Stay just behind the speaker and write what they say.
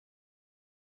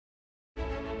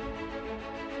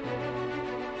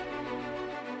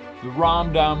The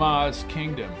Ramdama's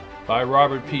Kingdom by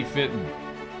Robert P. Fitton.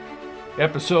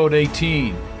 Episode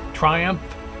 18, Triumph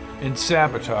and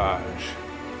Sabotage.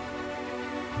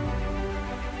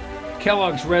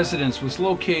 Kellogg's residence was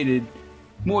located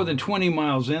more than 20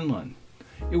 miles inland.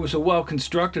 It was a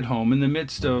well-constructed home in the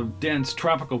midst of dense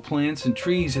tropical plants and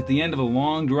trees at the end of a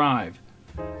long drive.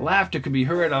 Laughter could be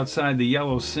heard outside the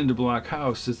yellow cinder-block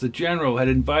house as the general had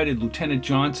invited Lieutenant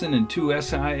Johnson and 2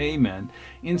 SIA men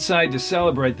inside to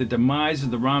celebrate the demise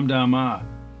of the Ramdama.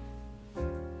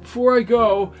 "Before I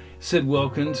go," said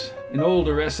Wilkins, an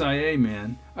older SIA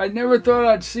man, "I never thought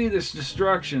I'd see this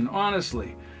destruction,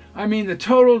 honestly. I mean the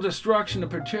total destruction of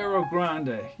Puerto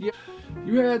Grande.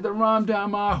 You had the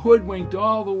Ramdama hoodwinked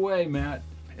all the way, Matt."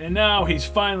 "And now he's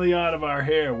finally out of our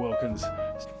hair, Wilkins,"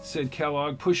 said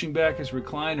Kellogg, pushing back his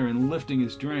recliner and lifting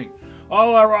his drink.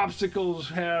 "All our obstacles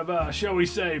have, shall we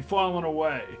say, fallen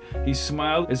away." He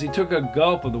smiled as he took a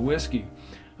gulp of the whiskey.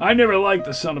 "I never liked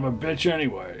the son of a bitch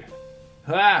anyway."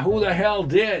 "Who the hell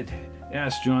did?"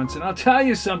 asked Johnson. "I'll tell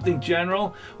you something,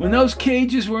 General. When those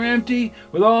cages were empty,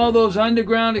 with all those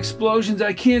underground explosions,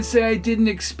 I can't say I didn't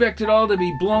expect it all to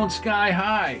be blown sky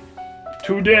high."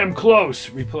 "Too damn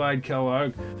close," replied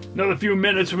Kellogg. "Another few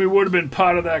minutes and we would have been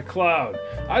part of that cloud.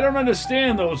 I don't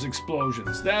understand those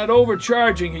explosions, that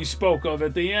overcharging he spoke of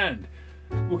at the end.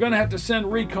 We're going to have to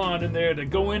send recon in there to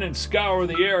go in and scour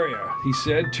the area," he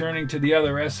said, turning to the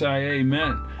other SIA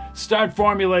men. "Start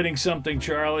formulating something,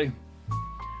 Charlie."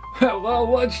 Well,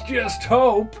 let's just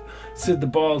hope," said the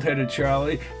bald-headed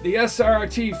Charlie. "The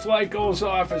SRT flight goes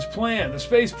off as planned. The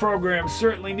space program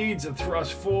certainly needs a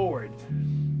thrust forward."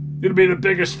 "It'll be the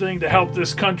biggest thing to help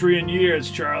this country in years,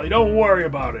 Charlie. Don't worry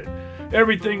about it.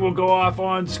 Everything will go off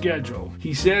on schedule,"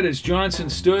 he said as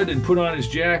Johnson stood and put on his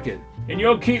jacket. "And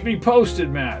you'll keep me posted,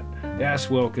 Matt?"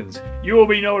 asked Wilkins. "You will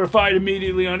be notified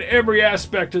immediately on every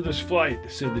aspect of this flight,"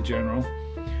 said the general.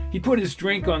 He put his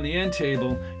drink on the end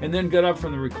table and then got up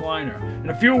from the recliner. "In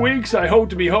a few weeks, I hope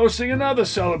to be hosting another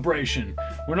celebration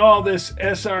when all this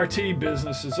SRT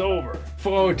business is over."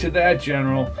 "Forward to that,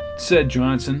 General," said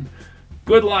Johnson.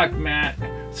 "Good luck, Matt,"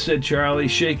 said Charlie,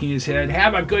 shaking his head.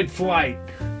 "Have a good flight."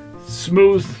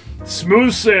 Smooth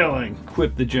sailing,"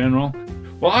 quipped the general.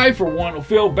 "Well, I, for one, will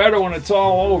feel better when it's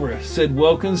all over," said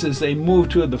Wilkins as they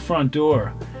moved toward the front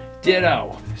door.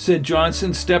 "Ditto," said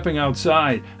Johnson, stepping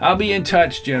outside. "I'll be in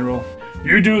touch, General."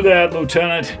 "You do that,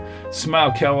 Lieutenant,"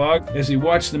 smiled Kellogg as he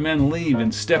watched the men leave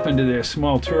and step into their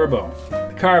small turbo.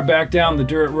 The car backed down the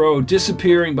dirt road,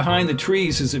 disappearing behind the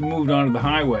trees as it moved onto the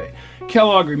highway.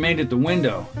 Kellogg remained at the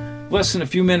window. Less than a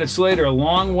few minutes later, a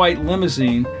long white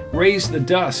limousine raised the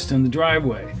dust in the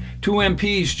driveway. 2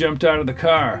 MPs jumped out of the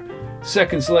car.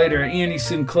 Seconds later, Andy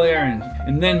Sinclair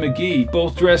and then McGee,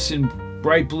 both dressed in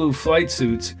bright blue flight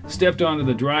suits, stepped onto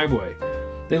the driveway.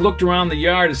 They looked around the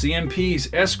yard as the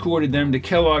MPs escorted them to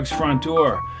Kellogg's front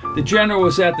door. The general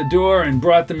was at the door and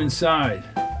brought them inside.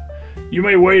 "You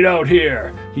may wait out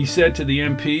here," he said to the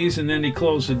MPs, and then he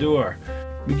closed the door.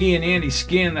 McGee and Andy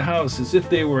scanned the house as if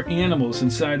they were animals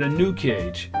inside a new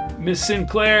cage. "Miss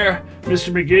Sinclair,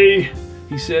 Mr. McGee,"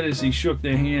 he said as he shook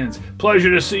their hands. "Pleasure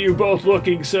to see you both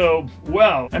looking so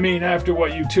well. After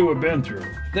what you two have been through."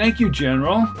 "Thank you,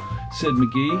 General," said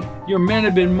McGee. "Your men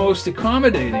have been most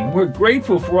accommodating. We're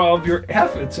grateful for all of your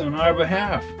efforts on our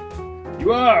behalf."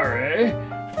 "You are, eh?"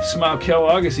 smiled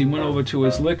Kellogg as he went over to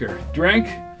his liquor. "Drink?"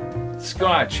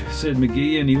 "Scotch," said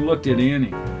McGee, and he looked at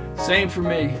Annie. "Same for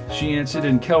me," she answered,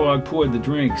 and Kellogg poured the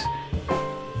drinks.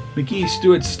 McGee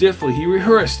stood stiffly. He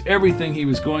rehearsed everything he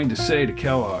was going to say to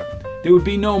Kellogg. There would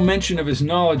be no mention of his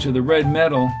knowledge of the red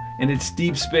metal and its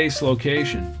deep space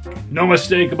location. "No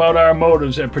mistake about our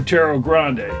motives at Puerto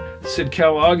Grande," said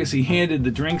Kellogg as he handed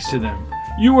the drinks to them.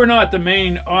 "You were not the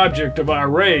main object of our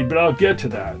raid, but I'll get to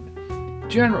that."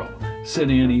 "General,"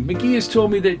 said Annie, "McGee has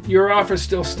told me that your offer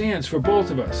still stands for both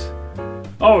of us."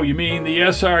 "Oh, you mean the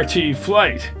SRT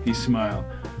flight?" he smiled.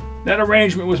 "That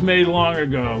arrangement was made long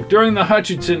ago, during the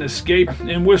Hutchinson escape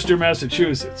in Worcester,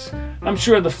 Massachusetts. I'm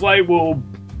sure the flight will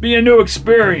be a new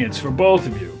experience for both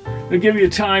of you. It'll give you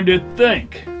time to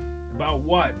think." "About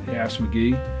what?" asked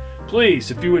McGee. "Please,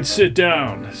 if you would sit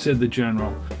down," said the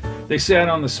general. They sat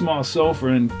on the small sofa,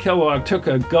 and Kellogg took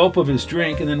a gulp of his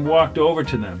drink and then walked over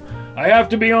to them. "I have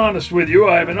to be honest with you.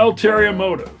 I have an ulterior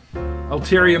motive."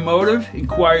 "Ulterior motive?"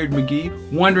 inquired McGee,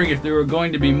 wondering if there were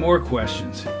going to be more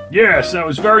questions. "Yes, I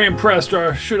was very impressed,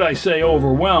 or should I say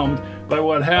overwhelmed, by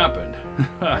what happened.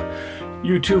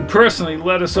 You two personally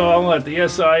led us all at the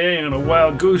SIA on a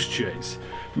wild goose chase.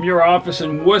 From your office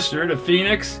in Worcester to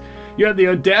Phoenix, you had the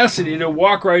audacity to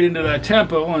walk right into that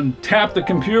temple and tap the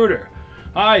computer.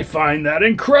 I find that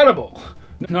incredible.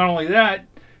 Not only that,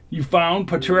 You found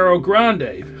Potrero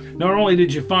Grande. Not only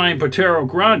did you find Potrero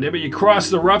Grande, but you crossed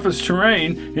the roughest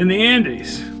terrain in the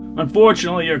Andes.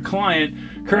 Unfortunately, your client,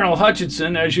 Colonel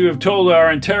Hutchinson, as you have told our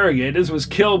interrogators, was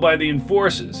killed by the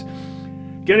enforcers.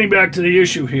 Getting back to the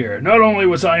issue here, not only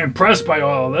was I impressed by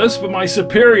all of this, but my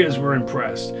superiors were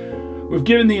impressed. We've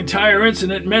given the entire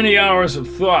incident many hours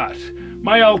of thought.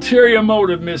 My ulterior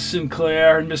motive, Miss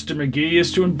Sinclair and Mr. McGee,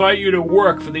 is to invite you to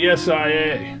work for the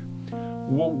SIA.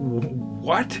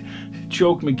 What?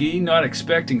 Choked McGee, not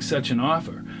expecting such an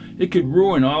offer. It could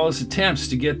ruin all his attempts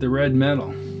to get the red medal.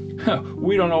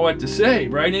 We don't know what to say,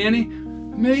 right, Annie?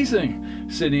 Amazing,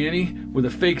 said Annie with a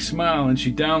fake smile, and she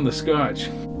downed the scotch.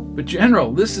 But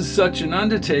General, this is such an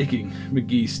undertaking,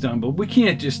 McGee stumbled. We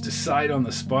can't just decide on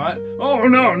the spot. Oh,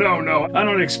 no. I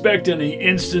don't expect any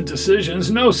instant decisions.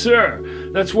 No,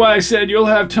 sir. That's why I said you'll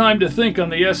have time to think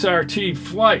on the SRT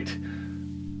flight.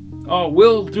 Oh,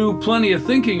 we'll do plenty of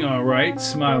thinking, all right,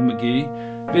 smiled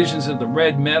McGee. Visions of the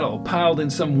red metal piled in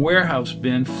some warehouse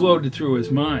bin floated through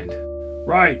his mind.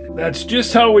 Right, that's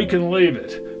just how we can leave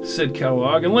it, said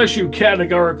Kellogg, unless you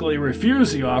categorically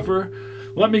refuse the offer.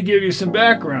 Let me give you some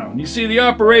background. You see, the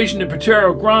operation at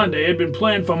Potrero Grande had been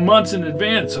planned for months in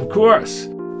advance, of course.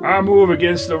 Our move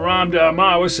against the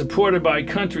Ramdama was supported by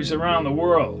countries around the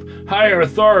world, higher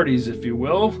authorities, if you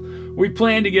will. We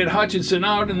planned to get Hutchinson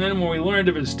out, and then when we learned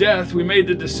of his death, we made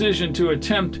the decision to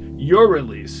attempt your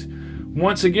release.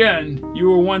 Once again, you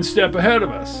were one step ahead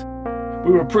of us.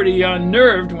 We were pretty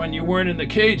unnerved when you weren't in the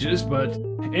cages,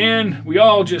 and we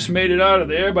all just made it out of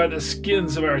there by the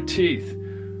skins of our teeth.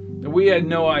 We had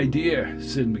no idea,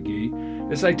 said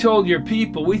McGee. As I told your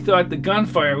people, we thought the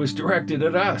gunfire was directed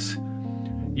at us.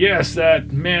 Yes,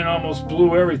 that man almost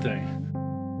blew everything.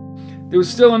 There was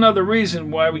still another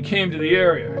reason why we came to the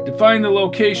area, to find the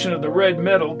location of the red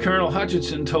metal Colonel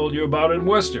Hutchinson told you about in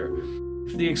Worcester.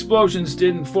 If the explosions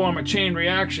didn't form a chain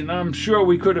reaction, I'm sure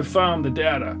we could have found the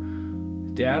data.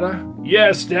 Data?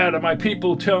 Yes, data. My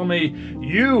people tell me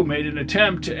you made an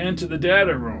attempt to enter the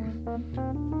data room.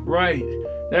 Right.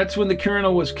 That's when the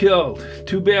colonel was killed.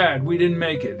 Too bad we didn't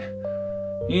make it.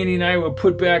 Annie and I were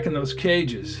put back in those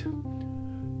cages.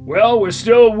 Well, we're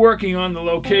still working on the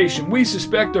location. We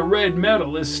suspect the red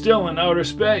metal is still in outer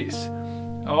space.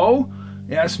 Oh?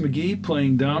 Asked McGee,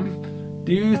 playing dumb.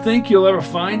 Do you think you'll ever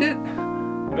find it?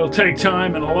 It'll take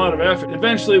time and a lot of effort.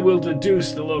 Eventually we'll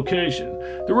deduce the location.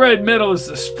 The red metal is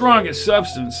the strongest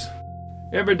substance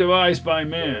ever devised by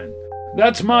man.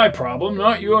 That's my problem,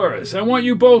 not yours. I want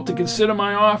you both to consider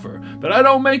my offer, but I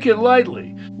don't make it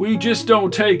lightly. We just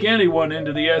don't take anyone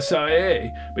into the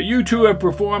SIA, but you two have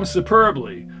performed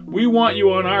superbly. We want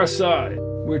you on our side.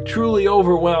 We're truly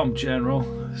overwhelmed, General,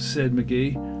 said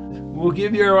McGee. We'll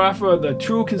give your offer the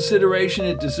true consideration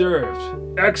it deserves.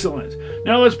 Excellent.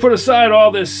 Now let's put aside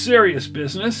all this serious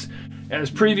business. As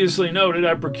previously noted,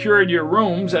 I procured your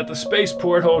rooms at the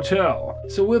Spaceport Hotel.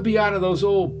 So we'll be out of those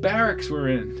old barracks we're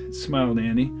in, smiled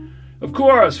Annie. Of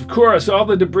course. All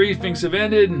the debriefings have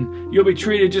ended, and you'll be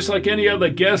treated just like any other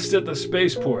guest at the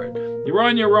spaceport. You're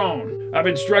on your own. I've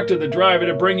instructed the driver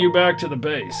to bring you back to the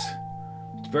base.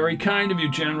 It's very kind of you,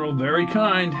 General, very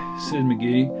kind, said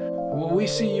McGee. Will we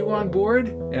see you on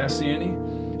board? Asked Annie.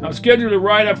 I'm scheduled to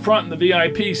ride up front in the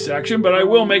VIP section, but I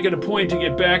will make it a point to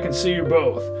get back and see you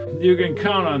both. You can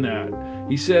count on that,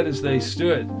 he said as they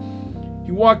stood.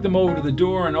 He walked them over to the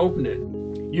door and opened it.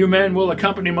 You men will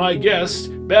accompany my guests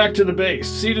back to the base,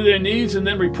 see to their needs, and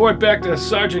then report back to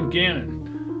Sergeant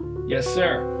Gannon. Yes,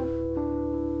 sir.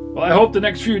 Well, I hope the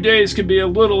next few days can be a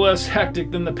little less hectic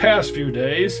than the past few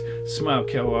days, smiled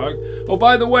Kellogg. Oh,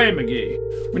 by the way,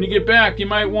 McGee, when you get back, you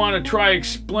might want to try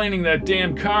explaining that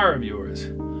damn car of yours.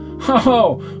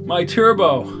 Oh, my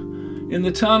turbo. In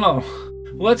the tunnel.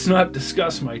 Let's not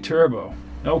discuss my turbo.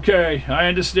 Okay, I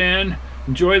understand.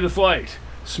 Enjoy the flight,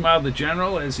 smiled the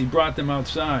General as he brought them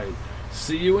outside.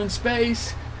 See you in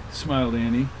space, smiled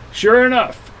Annie. Sure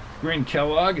enough, grinned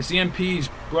Kellogg as the MPs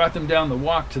brought them down the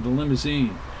walk to the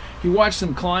limousine. He watched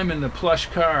them climb in the plush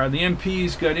car. The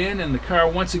MPs got in, and the car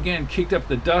once again kicked up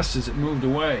the dust as it moved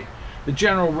away. The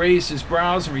General raised his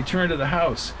brows and returned to the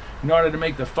house in order to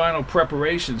make the final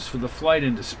preparations for the flight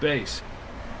into space.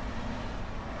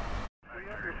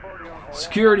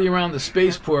 Security around the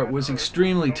spaceport was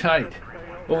extremely tight.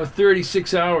 Over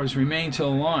 36 hours remained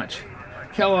till launch.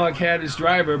 Kellogg had his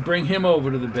driver bring him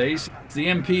over to the base. The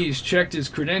MPs checked his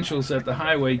credentials at the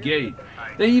highway gate.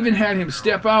 They even had him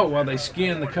step out while they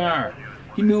scanned the car.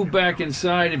 He moved back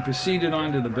inside and proceeded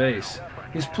onto the base.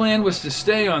 His plan was to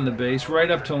stay on the base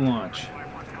right up to launch.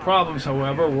 Problems,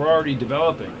 however, were already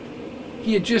developing.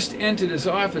 He had just entered his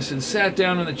office and sat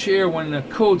down in the chair when the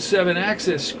Code 7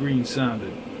 access screen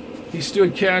sounded. He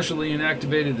stood casually and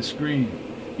activated the screen.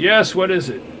 "Yes, what is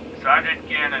it?" Sergeant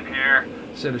Gannon here,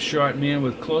 said a short man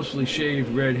with closely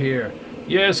shaved red hair.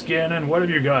 "Yes, Gannon, what have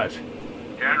you got?"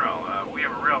 General, we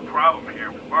have a real problem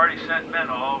here. We've already sent men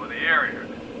all over the area.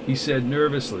 He said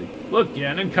nervously. "Look,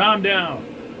 Gannon, calm down.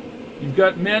 You've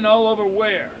got men all over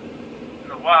where?" In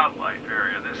the wildlife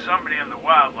area. There's somebody in the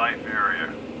wildlife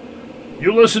area.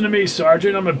 "You listen to me,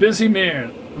 Sergeant. I'm a busy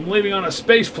man. I'm leaving on a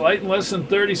space flight in less than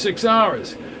 36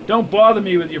 hours. Don't bother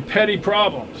me with your petty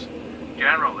problems."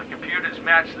 General, the computers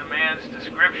match the man's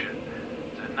description.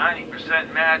 It's a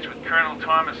 90% match with Colonel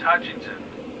Thomas Hutchinson.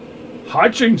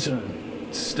 "Hutchinson?"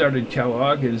 stuttered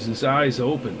Kellogg as his eyes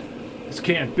opened. "This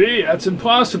can't be. That's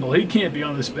impossible. He can't be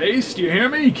on the space. Do you hear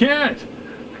me? He can't."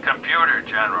 The computer,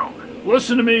 General.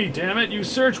 "Listen to me, damn it. You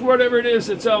search whatever it is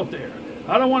that's out there.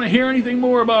 I don't want to hear anything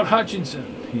more about Hutchinson,"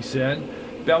 he said,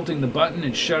 belting the button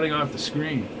and shutting off the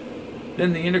screen.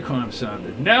 Then the intercom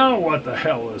sounded. "Now what the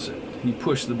hell is it?" He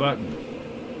pushed the button.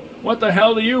 "What the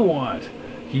hell do you want?"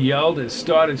 he yelled as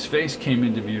Stoddard's face came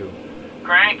into view.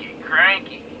 Cranky.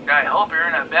 I hope you're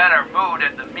in a better mood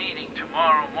at the meeting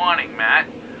tomorrow morning, Matt.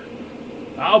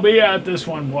 "I'll be at this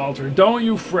one, Walter. Don't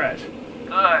you fret."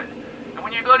 Good. And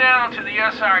when you go down to the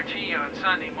SRT on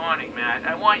Sunday morning, Matt,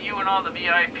 I want you and all the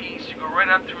VIPs to go right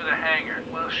up through the hangar.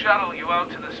 We'll shuttle you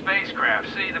out to the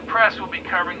spacecraft. See, the press will be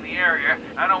covering the area.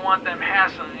 I don't want them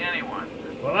hassling anyone.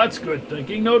 "Well, that's good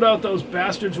thinking. No doubt those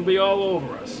bastards will be all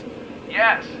over us."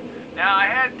 Yes. Now, I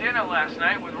had dinner last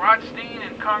night with Rothstein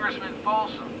and Congressman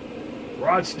Folsom.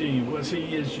 "Rothstein, was he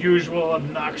his usual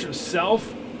obnoxious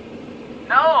self?"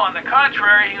 No, on the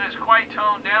contrary, he was quite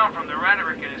toned down from the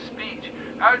rhetoric in his speech.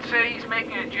 I would say he's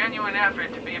making a genuine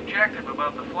effort to be objective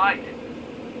about the flight.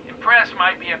 Impress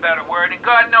might be a better word, and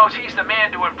God knows he's the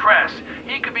man to impress.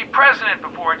 He could be president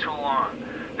before too long.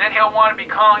 Then he'll want to be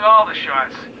calling all the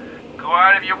shots. Go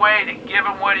out of your way to give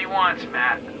him what he wants,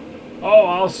 Matt. "Oh,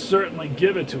 I'll certainly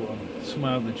give it to him,"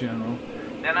 smiled the general.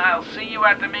 Then I'll see you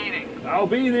at the meeting. "I'll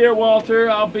be there, Walter.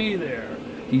 I'll be there,"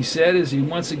 he said as he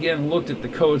once again looked at the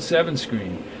Code 7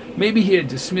 screen. Maybe he had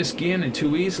dismissed Gannon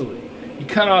too easily. He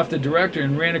cut off the director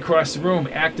and ran across the room,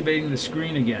 activating the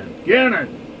screen again.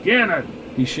 Gannon,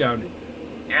 he shouted.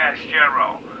 "Yes,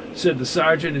 General," said the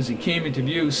sergeant as he came into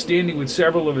view, standing with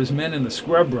several of his men in the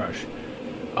scrub brush.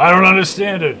 "I don't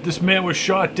understand it. This man was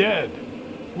shot dead.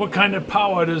 What kind of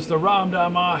power does the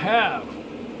Ramdama have?"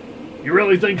 "You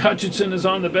really think Hutchinson is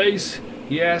on the base?"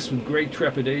 he asked with great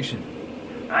trepidation.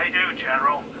 "I do,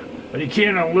 General." "But he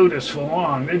can't elude us for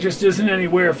long. There just isn't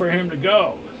anywhere for him to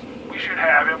go." "We should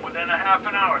have him within a half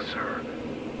an hour, sir."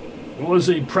 "Well, is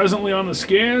he presently on the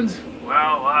scans?"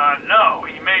 "Well, no.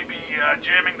 He may be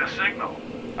jamming the signal."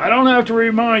 "I don't have to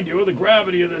remind you of the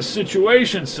gravity of this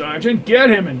situation, Sergeant. Get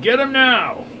him, and get him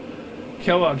now."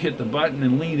 Kellogg hit the button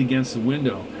and leaned against the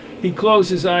window. He closed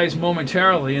his eyes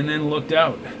momentarily and then looked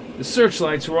out. The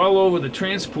searchlights were all over the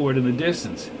transport in the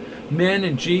distance. Men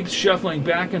and jeeps shuffling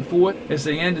back and forth as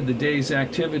they ended the day's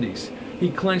activities. He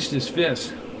clenched his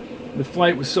fist. The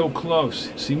flight was so close.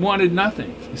 He wanted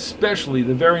nothing, especially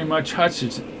the very much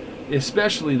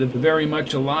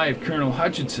alive Colonel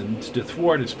Hutchinson, to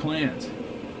thwart his plans.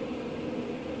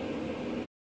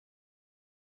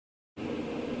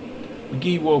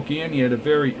 McGee woke Annie at a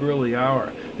very early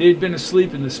hour. They had been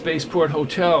asleep in the Spaceport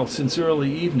Hotel since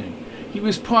early evening. He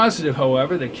was positive,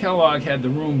 however, that Kellogg had the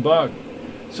room bugged.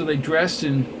 So they dressed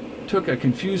and took a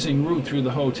confusing route through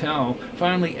the hotel,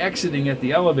 finally exiting at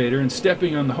the elevator and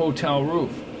stepping on the hotel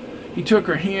roof. He took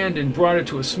her hand and brought her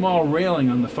to a small railing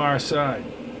on the far side.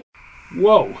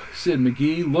 "Whoa," said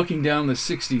McGee, looking down the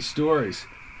 60 stories.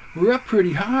 "We're up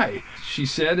pretty high," she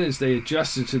said as they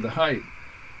adjusted to the height.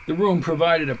 The room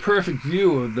provided a perfect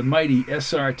view of the mighty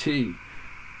SRT.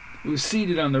 It was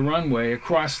seated on the runway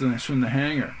across from the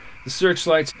hangar. The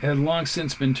searchlights had long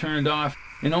since been turned off,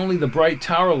 and only the bright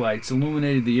tower lights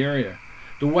illuminated the area.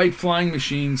 The white flying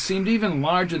machine seemed even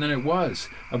larger than it was,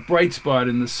 a bright spot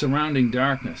in the surrounding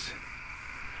darkness.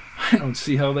 "I don't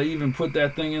see how they even put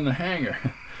that thing in the hangar,"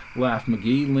 laughed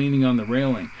McGee, leaning on the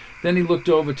railing. Then he looked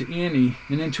over to Annie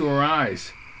and into her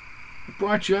eyes. "I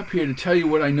brought you up here to tell you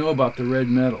what I know about the red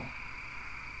metal."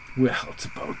 "Well, it's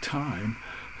about time."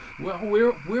 "Well,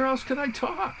 where else could I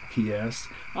talk?" he asked.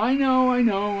 I know,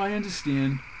 I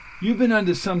understand. You've been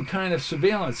under some kind of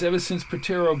surveillance ever since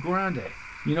Patero Grande.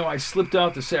 You know, I slipped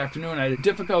out this afternoon. I had a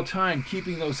difficult time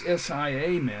keeping those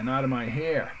SIA men out of my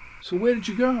hair. So where did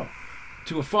you go?"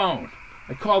 "To a phone.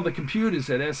 I called the computers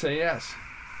at SAS."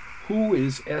 "Who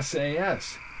is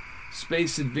SAS?"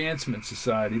 "Space Advancement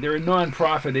Society. They're a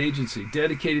non-profit agency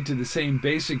dedicated to the same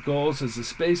basic goals as the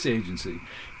space agency.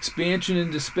 Expansion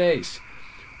into space.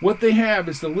 What they have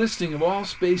is the listing of all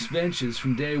space ventures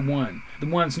from day one, the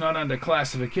ones not under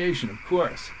classification, of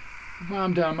course.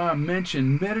 Ramdama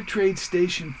mentioned Metatrade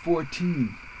Station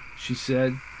 14, she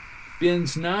said.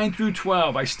 Bins 9 through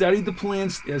 12. I studied the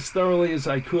plans as thoroughly as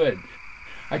I could.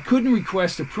 I couldn't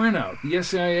request a printout. The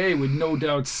SIA would no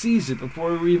doubt seize it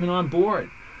before we were even on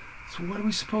board. So what are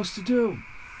we supposed to do?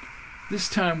 This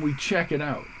time we check it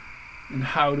out. And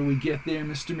how do we get there,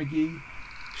 Mr. McGee?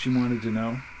 She wanted to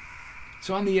know. It's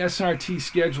on the SRT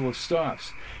schedule of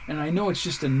stops, and I know it's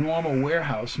just a normal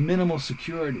warehouse, minimal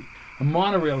security. A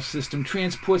monorail system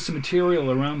transports the material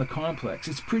around the complex.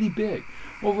 It's pretty big,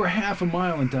 over half a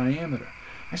mile in diameter.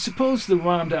 I suppose the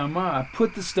Ramdama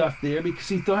put the stuff there because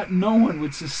he thought no one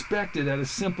would suspect it at a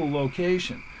simple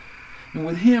location. And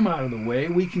with him out of the way,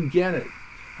 we can get it.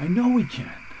 I know we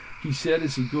can, he said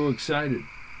as he grew excited.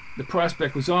 The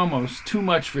prospect was almost too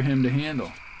much for him to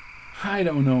handle. I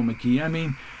don't know, McGee. I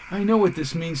mean, I know what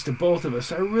this means to both of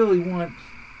us. I really want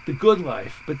the good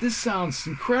life, but this sounds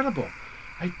incredible.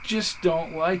 I just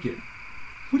don't like it.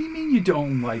 What do you mean you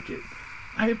don't like it?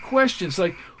 I have questions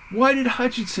like, why did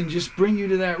Hutchinson just bring you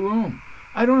to that room?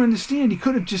 I don't understand. He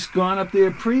could have just gone up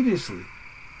there previously.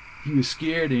 He was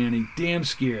scared, Annie. Damn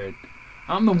scared.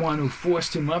 I'm the one who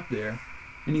forced him up there,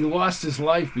 and he lost his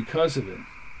life because of it.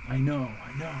 I know.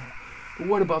 But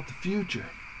what about the future?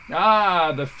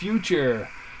 Ah, the future,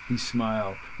 he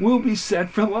smiled. We'll be set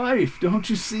for life. Don't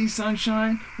you see,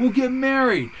 sunshine? We'll get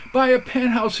married, buy a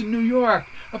penthouse in New York,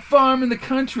 a farm in the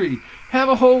country, have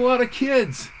a whole lot of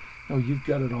kids. Oh, you've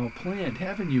got it all planned,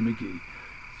 haven't you, McGee?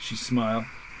 She smiled.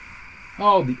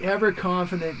 Oh, the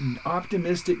ever-confident and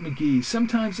optimistic McGee.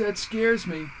 Sometimes that scares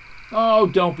me. Oh,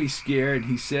 don't be scared,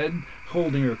 he said,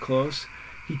 holding her close.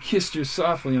 He kissed her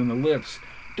softly on the lips.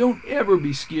 Don't ever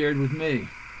be scared with me.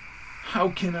 How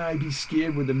can I be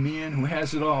scared with a man who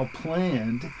has it all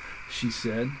planned? She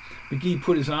said. McGee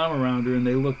put his arm around her and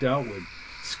they looked outward.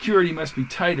 Security must be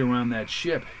tight around that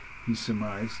ship, he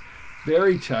surmised.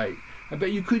 Very tight. I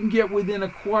bet you couldn't get within a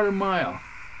quarter mile.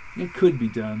 It could be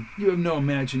done. You have no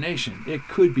imagination. It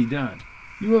could be done.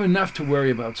 You have enough to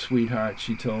worry about, sweetheart,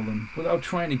 she told him, without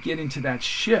trying to get into that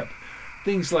ship.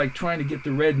 Things like trying to get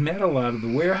the red metal out of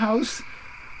the warehouse.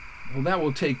 Well, that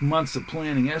will take months of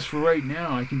planning. As for right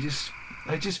now,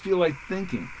 I just feel like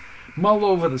thinking. Mull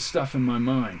over the stuff in my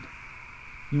mind.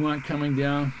 You aren't coming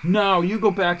down? No, you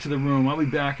go back to the room. I'll be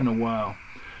back in a while.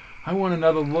 I want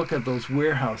another look at those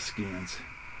warehouse scans.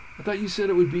 I thought you said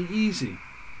it would be easy.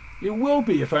 It will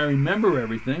be if I remember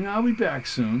everything. I'll be back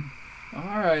soon.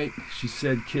 All right, she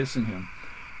said, kissing him.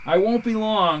 I won't be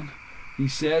long, he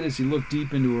said as he looked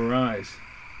deep into her eyes.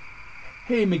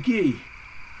 Hey, McGee,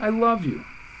 I love you,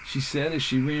 she said as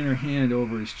she ran her hand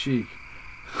over his cheek.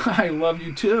 I love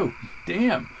you too.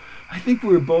 Damn, I think we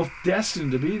were both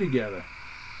destined to be together.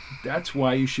 That's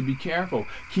why you should be careful.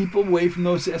 Keep away from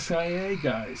those SIA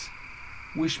guys.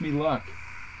 Wish me luck.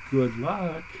 Good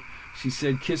luck, she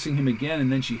said, kissing him again, and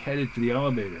then she headed for the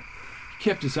elevator. He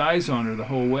kept his eyes on her the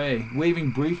whole way,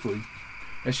 waving briefly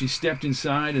as she stepped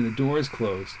inside and the doors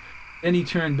closed. Then he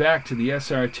turned back to the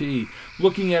SRT,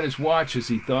 looking at his watch as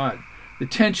he thought. The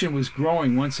tension was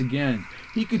growing once again.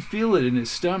 He could feel it in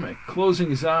his stomach. Closing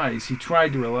his eyes, he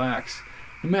tried to relax.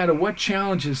 No matter what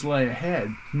challenges lay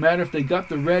ahead, no matter if they got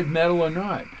the red medal or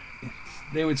not,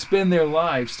 they would spend their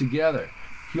lives together.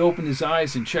 He opened his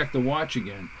eyes and checked the watch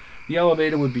again. The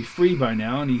elevator would be free by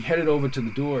now, and he headed over to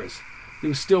the doors. There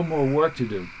was still more work to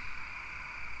do.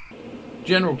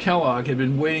 General Kellogg had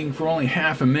been waiting for only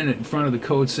half a minute in front of the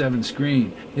Code 7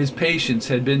 screen. His patience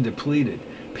had been depleted.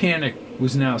 Panic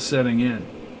was now setting in.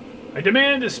 I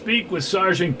demand to speak with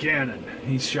Sergeant Gannon,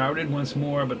 he shouted once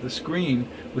more, but the screen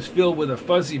was filled with a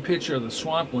fuzzy picture of the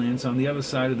swamplands on the other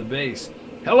side of the base.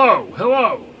 Hello,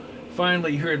 hello!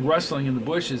 Finally he heard rustling in the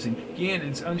bushes, and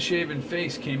Gannon's unshaven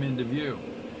face came into view.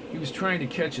 He was trying to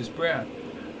catch his breath.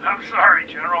 I'm sorry,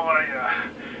 General.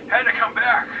 I had to come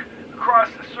back across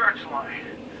the search line.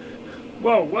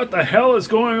 Whoa, what the hell is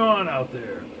going on out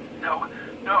there? No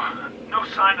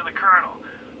sign of the Colonel.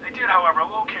 They did, however,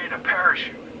 locate a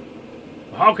parachute.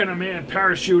 How can a man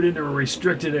parachute into a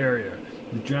restricted area?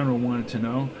 The General wanted to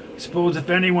know. Suppose if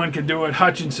anyone can do it,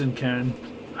 Hutchinson can.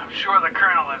 I'm sure the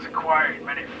Colonel has acquired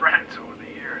many friends over the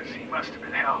years. He must have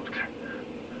been helped.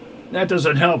 That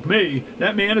doesn't help me.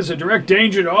 That man is a direct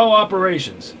danger to all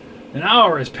operations. An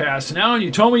hour has passed now, and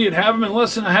you told me you'd have him in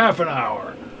less than a half an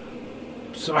hour.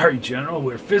 Sorry, General.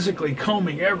 We're physically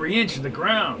combing every inch of the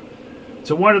ground.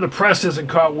 So wonder the press hasn't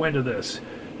caught wind of this.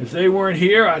 If they weren't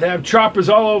here, I'd have choppers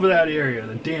all over that area.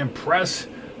 The damn press.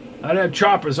 I'd have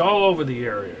choppers all over the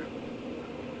area.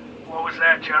 What was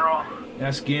that, General?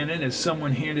 asked Gannon as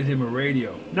someone handed him a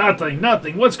radio.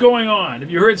 Nothing. What's going on? Have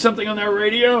you heard something on that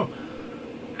radio?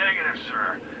 Negative,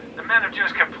 sir. The men have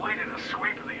just completed a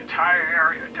sweep of the entire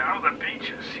area down to the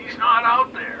beaches. He's not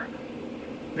out there.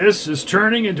 This is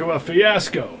turning into a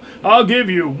fiasco. I'll give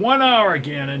you 1 hour,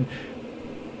 Gannon,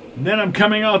 and then I'm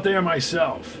coming out there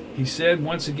myself, he said,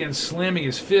 once again slamming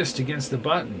his fist against the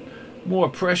button. More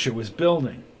pressure was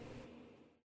building.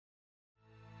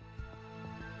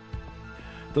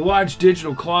 The large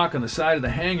digital clock on the side of the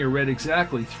hangar read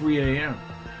exactly 3 a.m.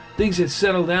 Things had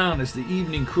settled down as the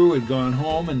evening crew had gone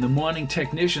home and the morning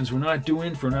technicians were not due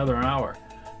in for another hour.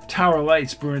 Tower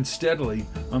lights burned steadily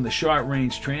on the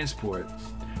short-range transport,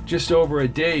 just over a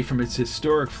day from its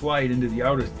historic flight into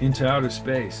outer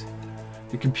space.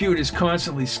 The computers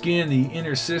constantly scanned the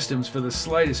inner systems for the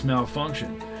slightest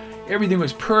malfunction. Everything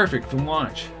was perfect for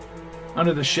launch.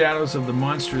 Under the shadows of the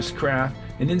monstrous craft,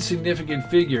 an insignificant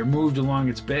figure moved along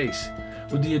its base.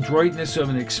 With the adroitness of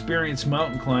an experienced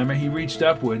mountain climber, he reached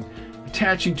upward,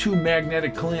 attaching 2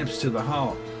 magnetic clamps to the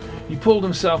hull. He pulled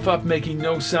himself up, making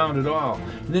no sound at all,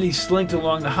 and then he slinked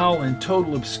along the hull in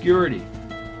total obscurity.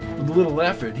 With little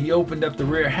effort, he opened up the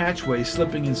rear hatchway,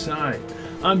 slipping inside.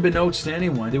 Unbeknownst to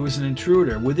anyone, there was an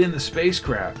intruder within the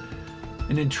spacecraft,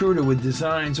 an intruder with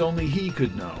designs only he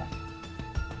could know.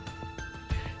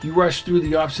 He rushed through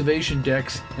the observation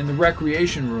decks and the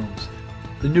recreation rooms.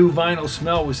 The new vinyl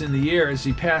smell was in the air as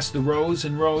he passed the rows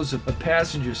and rows of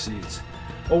passenger seats.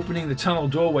 Opening the tunnel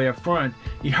doorway up front,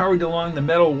 he hurried along the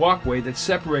metal walkway that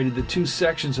separated the 2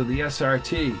 sections of the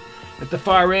SRT. At the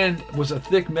far end was a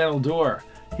thick metal door.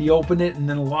 He opened it and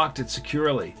then locked it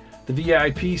securely. The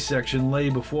VIP section lay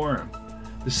before him.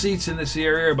 The seats in this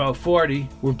area, about 40,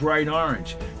 were bright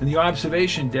orange, and the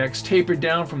observation decks tapered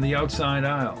down from the outside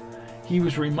aisle. He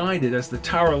was reminded as the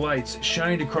tower lights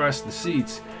shined across the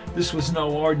seats, this was no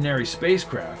ordinary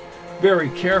spacecraft. Very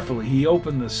carefully, he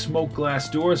opened the smoke glass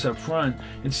doors up front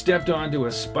and stepped onto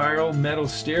a spiral metal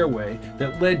stairway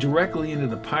that led directly into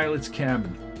the pilot's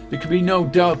cabin. There could be no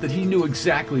doubt that he knew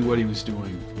exactly what he was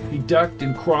doing. He ducked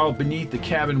and crawled beneath the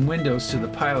cabin windows to the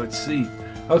pilot's seat.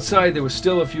 Outside there were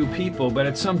still a few people, but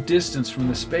at some distance from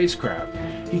the spacecraft.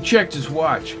 He checked his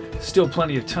watch. Still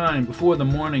plenty of time before the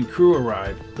morning crew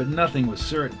arrived, but nothing was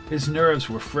certain. His nerves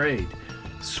were frayed.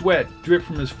 Sweat dripped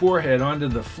from his forehead onto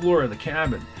the floor of the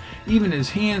cabin. Even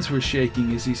his hands were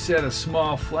shaking as he set a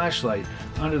small flashlight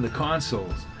under the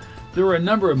consoles. There were a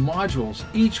number of modules,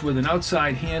 each with an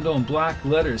outside handle and black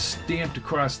letters stamped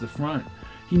across the front.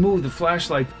 He moved the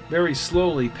flashlight very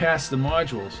slowly past the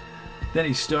modules. Then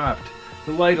he stopped.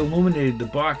 The light illuminated the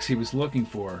box he was looking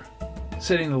for.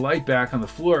 Setting the light back on the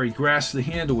floor, he grasped the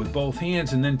handle with both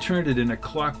hands and then turned it in a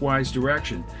clockwise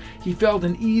direction. He felt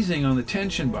an easing on the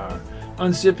tension bar.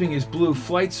 Unzipping his blue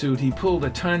flight suit, he pulled a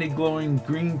tiny glowing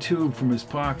green tube from his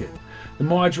pocket. The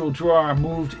module drawer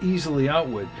moved easily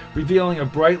outward, revealing a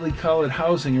brightly colored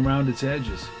housing around its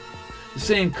edges, the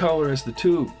same color as the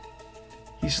tube.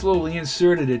 He slowly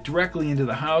inserted it directly into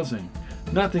the housing.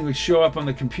 Nothing would show up on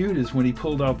the computers when he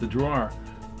pulled out the drawer.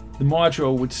 The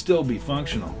module would still be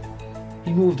functional.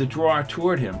 He moved the drawer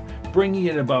toward him, bringing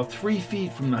it about 3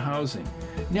 feet from the housing.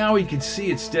 Now he could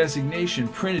see its designation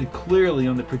printed clearly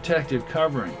on the protective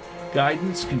covering: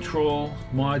 Guidance Control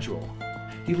Module.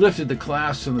 He lifted the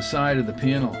clasps on the side of the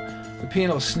panel. The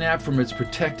panel snapped from its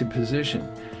protected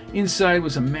position. Inside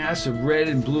was a mass of red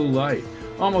and blue light,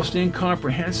 almost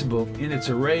incomprehensible in its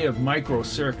array of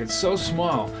microcircuits, so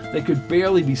small they could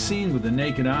barely be seen with the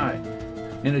naked eye.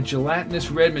 And a gelatinous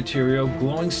red material,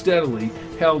 glowing steadily,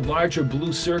 held larger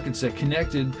blue circuits that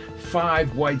connected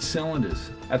 5 white cylinders.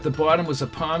 At the bottom was a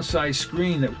palm-sized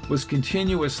screen that was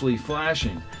continuously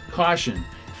flashing: Caution,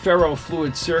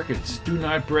 ferrofluid circuits, do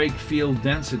not break field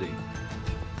density.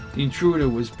 The intruder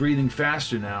was breathing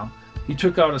faster now. He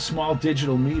took out a small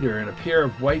digital meter and a pair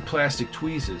of white plastic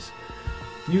tweezers.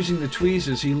 Using the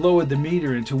tweezers, he lowered the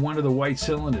meter into one of the white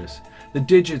cylinders. The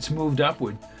digits moved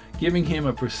upward, giving him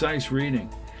a precise reading.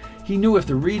 He knew if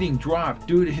the reading dropped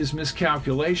due to his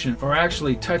miscalculation or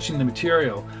actually touching the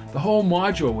material, the whole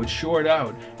module would short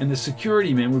out and the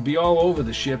security men would be all over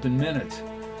the ship in minutes.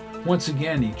 Once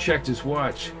again, he checked his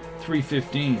watch,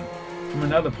 3:15. From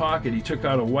another pocket, he took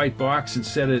out a white box and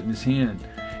set it in his hand.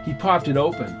 He popped it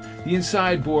open. The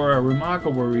inside bore a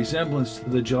remarkable resemblance to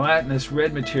the gelatinous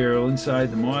red material inside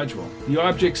the module. The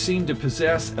object seemed to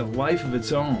possess a life of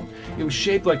its own. It was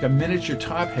shaped like a miniature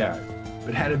top hat,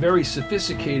 but had a very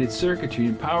sophisticated circuitry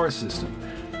and power system.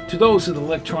 To those with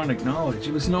electronic knowledge,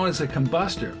 it was known as a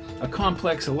combustor, a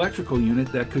complex electrical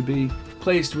unit that could be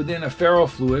placed within a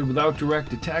ferrofluid without direct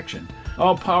detection.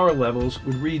 All power levels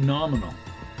would read nominal.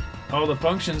 all the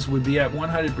functions would be at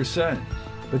 100%.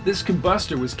 But this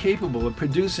combustor was capable of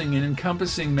producing an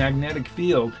encompassing magnetic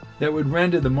field that would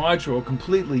render the module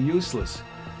completely useless.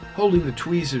 Holding the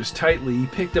tweezers tightly, he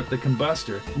picked up the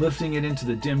combustor, lifting it into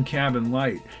the dim cabin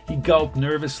light. He gulped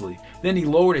nervously. Then he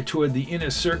lowered it toward the inner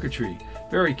circuitry.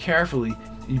 Very carefully,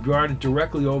 he brought it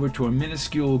directly over to a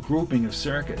minuscule grouping of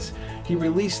circuits. He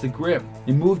released the grip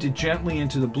and moved it gently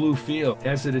into the blue field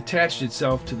as it attached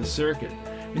itself to the circuit.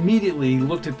 Immediately, he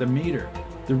looked at the meter.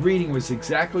 The reading was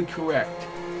exactly correct,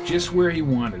 just where he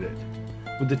wanted it.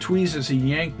 With the tweezers, he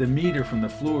yanked the meter from the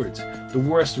fluids. The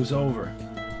worst was over.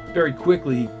 Very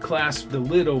quickly, he clasped the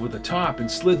lid over the top and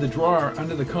slid the drawer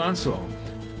under the console.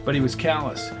 But he was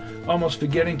callous. Almost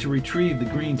forgetting to retrieve the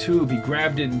green tube, he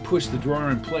grabbed it and pushed the drawer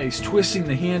in place, twisting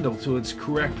the handle to its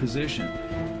correct position.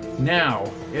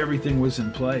 Now, everything was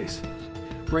in place.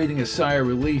 Breathing a sigh of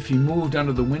relief, he moved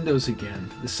under the windows again.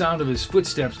 The sound of his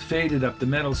footsteps faded up the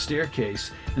metal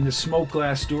staircase, and the smoke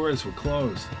glass doors were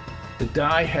closed. The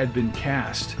die had been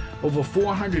cast. Over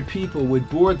 400 people would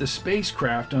board the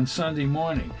spacecraft on Sunday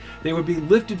morning. They would be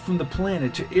lifted from the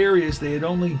planet to areas they had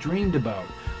only dreamed about,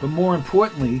 but more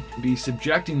importantly, be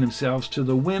subjecting themselves to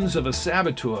the whims of a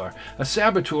saboteur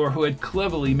who had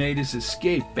cleverly made his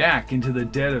escape back into the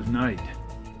dead of night.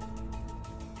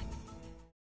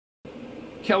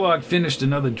 Kellogg finished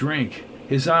another drink.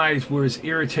 His eyes were as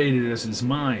irritated as his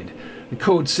mind. The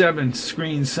code 7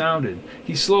 screen sounded.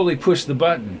 He slowly pushed the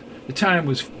button. The time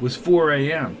was 4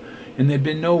 a.m., and there'd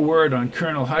been no word on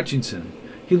Colonel Hutchinson.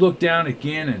 He looked down at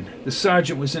Gannon. The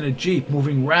sergeant was in a jeep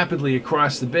moving rapidly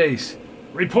across the base.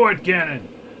 Report, Gannon.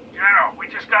 General, we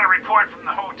just got a report from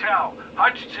the hotel.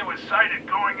 Hutchinson was sighted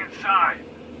going inside.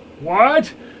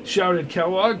 What? Shouted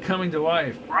Kellogg, coming to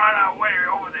life. We're on our way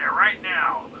over there right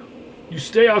now. You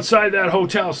stay outside that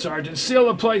hotel, Sergeant. Seal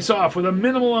the place off with a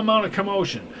minimal amount of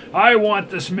commotion. I want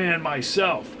this man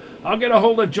myself. I'll get a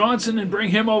hold of Johnson and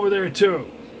bring him over there,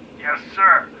 too. Yes,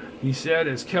 sir, he said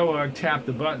as Kellogg tapped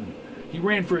the button. He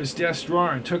ran for his desk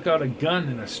drawer and took out a gun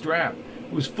and a strap.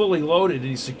 It was fully loaded and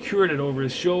he secured it over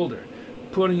his shoulder.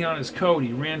 Putting on his coat,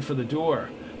 he ran for the door.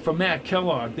 For Matt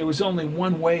Kellogg, there was only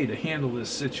one way to handle this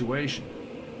situation.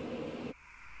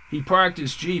 He parked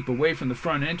his jeep away from the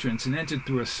front entrance and entered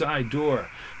through a side door.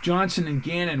 Johnson and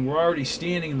Gannon were already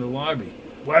standing in the lobby.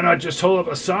 Why not just hold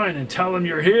up a sign and tell them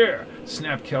you're here?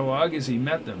 Snapped Kellogg as he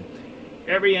met them.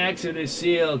 Every exit is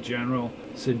sealed, General,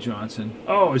 said Johnson.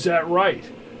 Oh, is that right?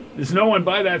 There's no one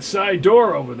by that side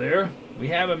door over there. We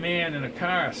have a man in a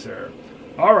car, sir.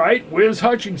 All right, where's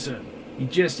Hutchinson? He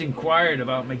just inquired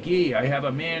about McGee. I have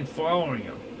a man following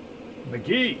him.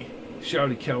 McGee?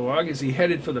 Shouted Kellogg as he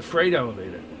headed for the freight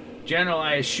elevator. General,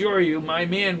 I assure you, my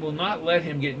man will not let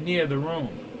him get near the room,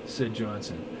 said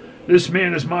Johnson. This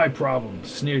man is my problem,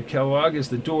 sneered Kellogg as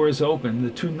the doors opened. The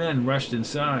two men rushed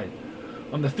inside.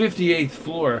 On the 58th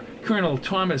floor, Colonel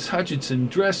Thomas Hutchinson,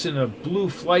 dressed in a blue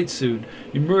flight suit,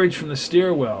 emerged from the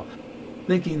stairwell,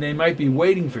 thinking they might be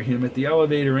waiting for him at the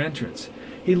elevator entrance.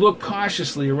 He looked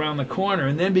cautiously around the corner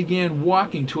and then began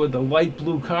walking toward the light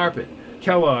blue carpet.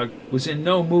 Kellogg was in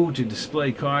no mood to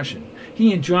display caution.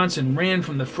 He and Johnson ran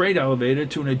from the freight elevator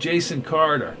to an adjacent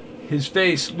corridor. His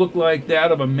face looked like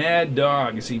that of a mad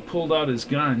dog as he pulled out his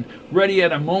gun, ready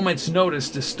at a moment's notice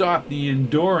to stop the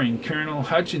enduring Colonel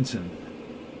Hutchinson.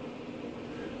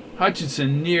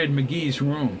 Hutchinson neared McGee's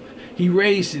room. He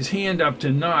raised his hand up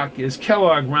to knock as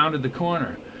Kellogg rounded the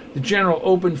corner. The general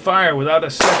opened fire without a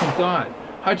second thought.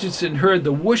 Hutchinson heard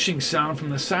the whooshing sound from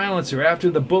the silencer after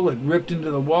the bullet ripped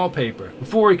into the wallpaper.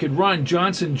 Before he could run,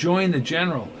 Johnson joined the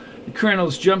general. The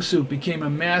colonel's jumpsuit became a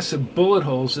mass of bullet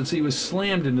holes as he was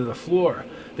slammed into the floor.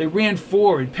 They ran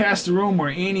forward, past the room where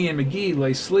Annie and McGee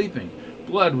lay sleeping.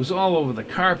 Blood was all over the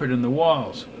carpet and the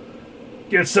walls.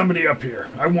 Get somebody up here.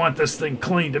 I want this thing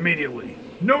cleaned immediately.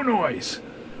 No noise.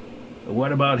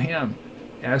 What about him?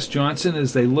 Asked Johnson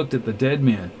as they looked at the dead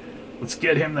man. Let's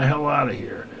get him the hell out of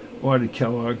here, ordered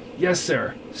Kellogg. Yes,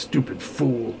 sir. Stupid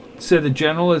fool, said the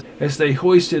general as they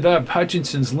hoisted up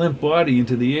Hutchinson's limp body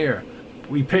into the air.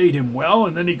 We paid him well,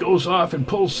 and then he goes off and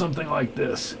pulls something like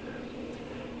this.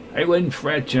 I wouldn't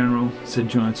fret, General, said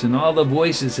Johnson. All the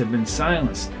voices have been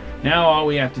silenced. Now all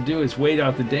we have to do is wait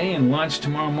out the day and launch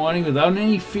tomorrow morning without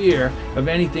any fear of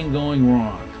anything going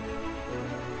wrong.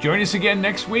 Join us again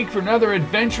next week for another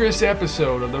adventurous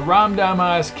episode of the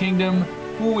Ramdama's Kingdom,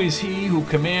 Who is He Who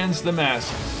Commands the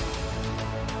Masses?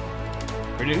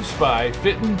 Produced by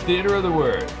Fitton Theater of the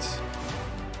Words.